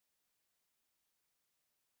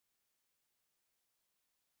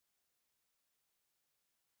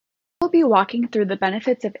be walking through the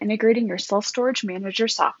benefits of integrating your self-storage manager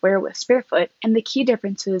software with SpareFoot and the key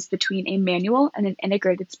differences between a manual and an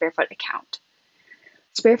integrated SpareFoot account.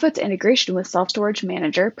 SpareFoot's integration with Self-Storage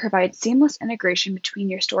Manager provides seamless integration between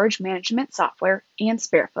your storage management software and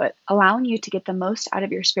SpareFoot, allowing you to get the most out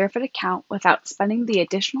of your SpareFoot account without spending the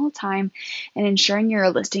additional time and ensuring your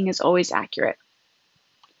listing is always accurate.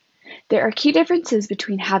 There are key differences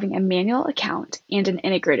between having a manual account and an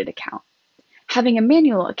integrated account. Having a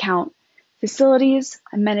manual account, facilities,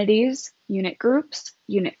 amenities, unit groups,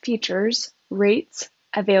 unit features, rates,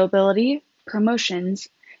 availability, promotions,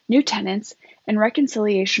 new tenants, and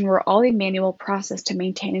reconciliation were all a manual process to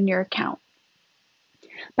maintain in your account.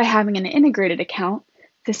 By having an integrated account,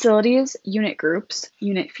 facilities, unit groups,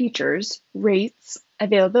 unit features, rates,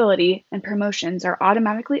 availability, and promotions are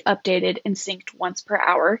automatically updated and synced once per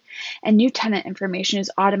hour, and new tenant information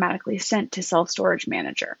is automatically sent to Self-Storage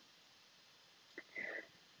Manager.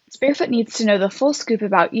 SpareFoot needs to know the full scoop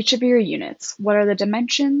about each of your units. What are the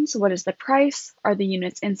dimensions? What is the price? Are the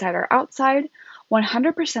units inside or outside?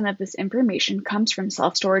 100% of this information comes from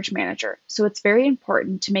Self-Storage Manager, so it's very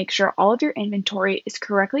important to make sure all of your inventory is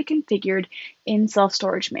correctly configured in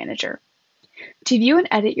Self-Storage Manager. To view and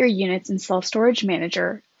edit your units in Self-Storage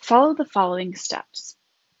Manager, follow the following steps.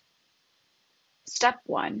 Step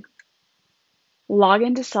 1. Log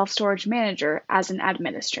into Self-Storage Manager as an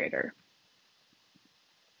administrator.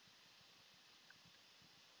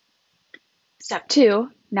 Step 2.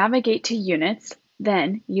 Navigate to Units,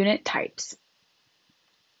 then Unit Types.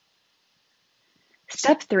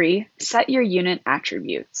 Step 3. Set your unit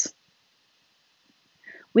attributes.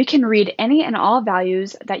 We can read any and all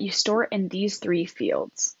values that you store in these 3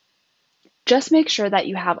 fields. Just make sure that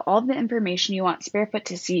you have all of the information you want SpareFoot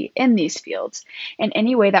to see in these fields in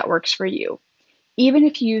any way that works for you. Even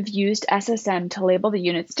if you've used SSM to label the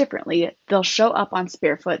units differently, they'll show up on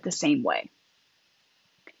SpareFoot the same way.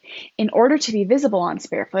 In order to be visible on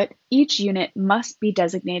SpareFoot, each unit must be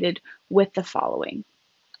designated with the following.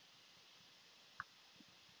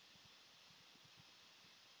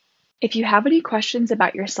 If you have any questions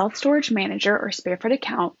about your Self-Storage Manager or SpareFoot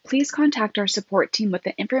account, please contact our support team with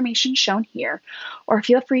the information shown here, or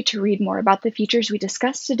feel free to read more about the features we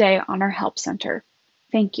discussed today on our Help Center.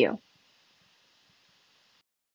 Thank you.